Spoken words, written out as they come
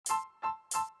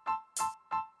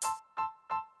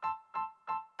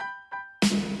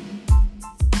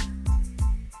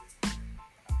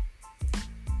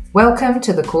Welcome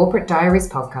to the Corporate Diaries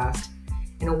podcast.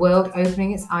 In a world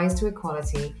opening its eyes to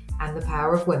equality and the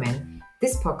power of women,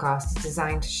 this podcast is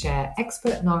designed to share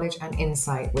expert knowledge and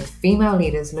insight with female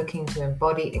leaders looking to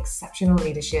embody exceptional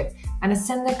leadership and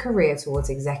ascend their career towards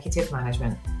executive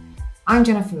management. I'm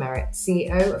Jennifer Merritt,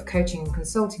 CEO of coaching and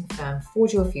consulting firm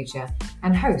Forge Your Future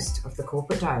and host of the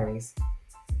Corporate Diaries.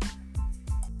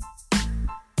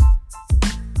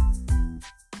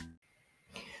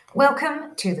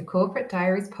 Welcome to the Corporate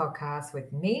Diaries podcast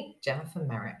with me, Jennifer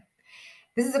Merritt.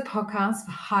 This is a podcast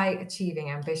for high-achieving,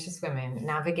 ambitious women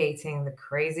navigating the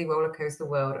crazy rollercoaster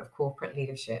world of corporate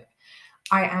leadership.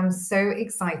 I am so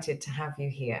excited to have you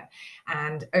here,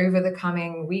 and over the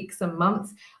coming weeks and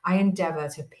months, I endeavor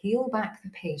to peel back the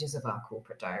pages of our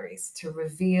corporate diaries to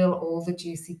reveal all the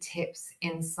juicy tips,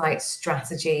 insights,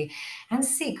 strategy, and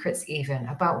secrets even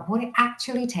about what it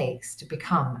actually takes to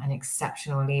become an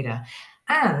exceptional leader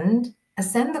and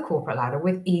ascend the corporate ladder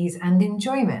with ease and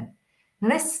enjoyment. Now,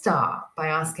 let's start by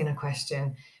asking a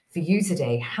question for you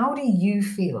today. How do you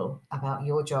feel about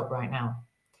your job right now?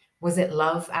 Was it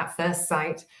love at first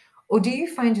sight, or do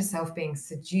you find yourself being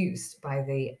seduced by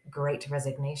the great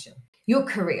resignation? Your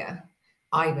career,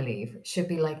 I believe, should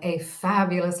be like a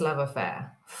fabulous love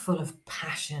affair, full of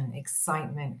passion,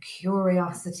 excitement,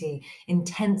 curiosity,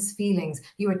 intense feelings.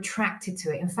 You're attracted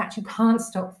to it. In fact, you can't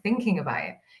stop thinking about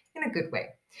it. In a good way.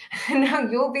 Now,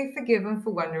 you'll be forgiven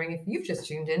for wondering if you've just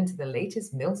tuned into the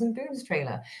latest Mills and Boons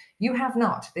trailer. You have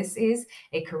not. This is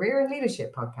a career and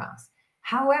leadership podcast.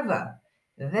 However,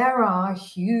 there are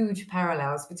huge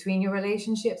parallels between your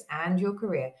relationships and your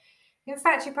career. In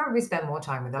fact, you probably spend more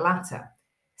time with the latter.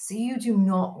 So you do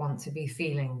not want to be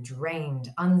feeling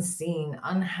drained, unseen,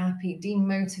 unhappy,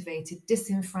 demotivated,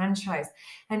 disenfranchised,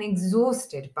 and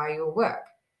exhausted by your work.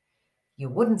 You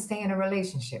wouldn't stay in a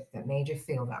relationship that made you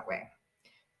feel that way.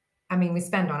 I mean, we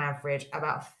spend on average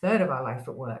about a third of our life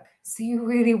at work, so you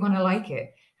really want to like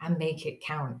it and make it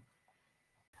count.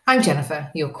 I'm Jennifer,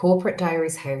 your Corporate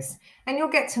Diaries host, and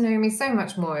you'll get to know me so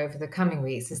much more over the coming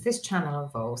weeks as this channel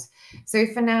evolves. So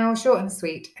for now, short and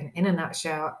sweet, and in a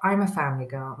nutshell, I'm a family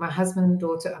girl. My husband and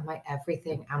daughter are my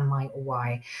everything and my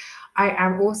why. I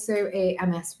am also a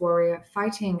MS warrior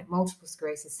fighting multiple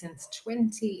sclerosis since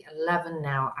 2011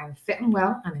 now. I'm fit and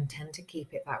well and intend to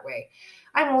keep it that way.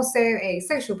 I'm also a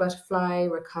social butterfly,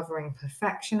 recovering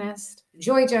perfectionist,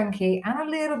 joy junkie, and a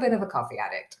little bit of a coffee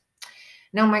addict.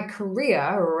 Now, my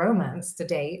career romance to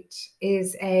date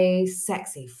is a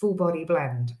sexy full body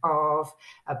blend of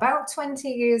about 20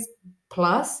 years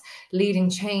plus leading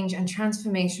change and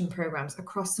transformation programs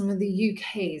across some of the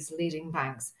UK's leading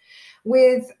banks,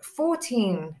 with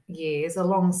 14 years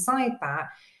alongside that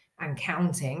and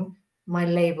counting my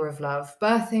labor of love,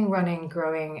 birthing, running,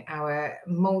 growing our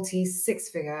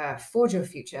multi-six-figure Forge Your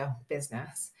Future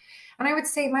business. And I would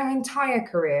say my entire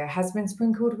career has been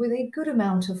sprinkled with a good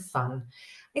amount of fun,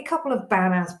 a couple of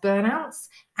burnouts,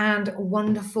 and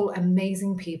wonderful,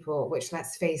 amazing people, which,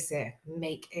 let's face it,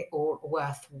 make it all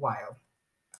worthwhile.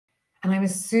 And I'm a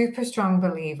super strong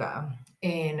believer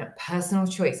in personal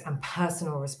choice and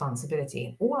personal responsibility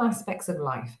in all aspects of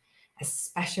life,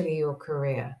 especially your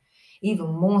career, even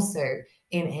more so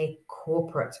in a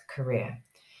corporate career.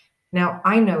 Now,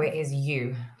 I know it is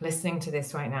you listening to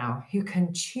this right now who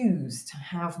can choose to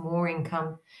have more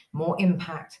income, more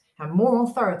impact, and more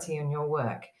authority in your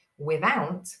work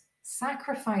without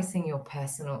sacrificing your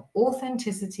personal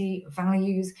authenticity,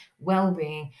 values,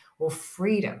 well-being, or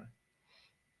freedom.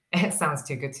 It sounds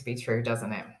too good to be true,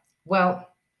 doesn't it? Well,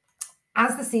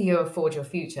 as the CEO of Forge Your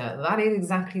Future, that is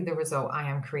exactly the result I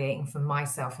am creating for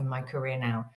myself in my career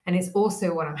now. And it's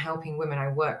also what I'm helping women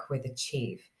I work with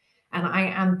achieve. And I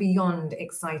am beyond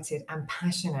excited and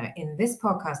passionate in this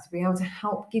podcast to be able to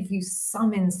help give you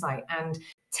some insight and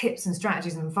tips and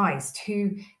strategies and advice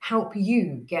to help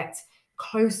you get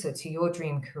closer to your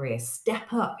dream career,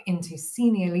 step up into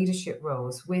senior leadership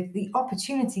roles with the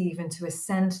opportunity even to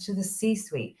ascend to the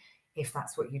C-suite if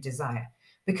that's what you desire.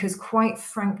 Because quite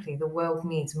frankly, the world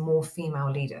needs more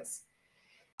female leaders.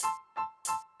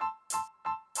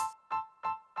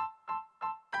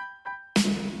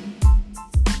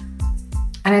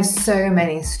 And I have so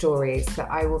many stories that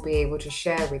I will be able to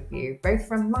share with you, both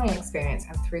from my experience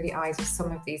and through the eyes of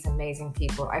some of these amazing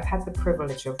people I've had the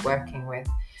privilege of working with.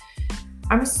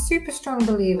 I'm a super strong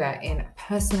believer in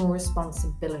personal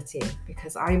responsibility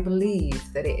because I believe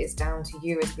that it is down to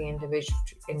you as the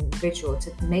individual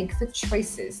to make the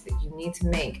choices that you need to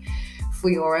make for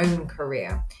your own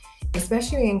career.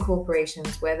 especially in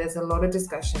corporations where there's a lot of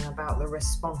discussion about the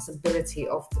responsibility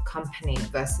of the company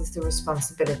versus the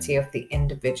responsibility of the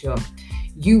individual.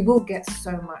 You will get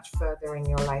so much further in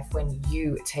your life when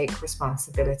you take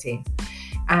responsibility.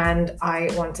 And I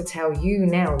want to tell you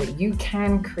now that you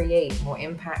can create more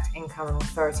impact, income, and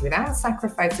authority without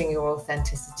sacrificing your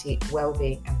authenticity,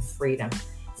 well-being, and freedom.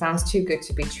 Sounds too good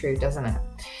to be true, doesn't it?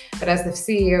 But as the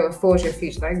CEO of Forge Your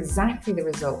Future, that's exactly the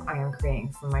result I am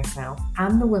creating for myself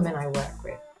and the women I work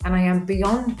with. And I am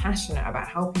beyond passionate about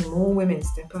helping more women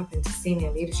step up into senior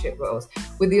leadership roles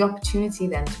with the opportunity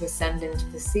then to ascend into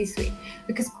the C-suite,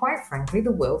 because quite frankly,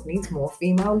 the world needs more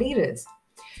female leaders.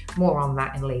 More on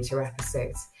that in later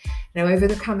episodes. Now, over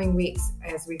the coming weeks,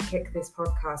 as we kick this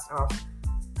podcast off,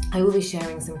 I will be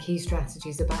sharing some key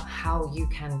strategies about how you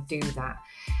can do that.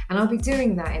 And I'll be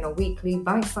doing that in a weekly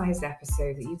bite-sized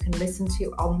episode that you can listen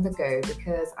to on the go,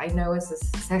 because I know as a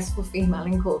successful female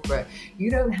in corporate,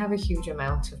 you don't have a huge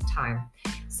amount of time.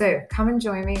 So come and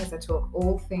join me as I talk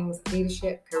all things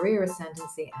leadership, career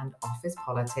ascendancy, and office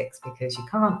politics, because you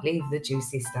can't leave the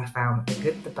juicy stuff out, the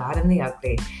good, the bad, and the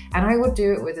ugly. And I will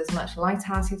do it with as much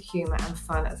light-hearted humor and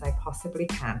fun as I possibly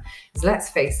can. Because let's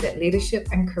face it, leadership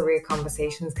and career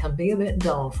conversations can be a bit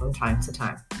dull from time to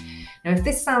time. Now, if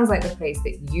this sounds like the place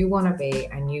that you want to be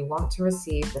and you want to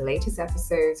receive the latest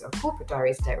episodes of Corporate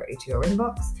Diaries directly to your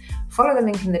inbox, follow the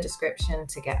link in the description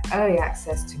to get early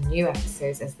access to new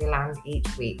episodes as they land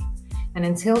each week. And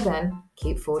until then,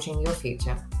 keep forging your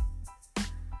future.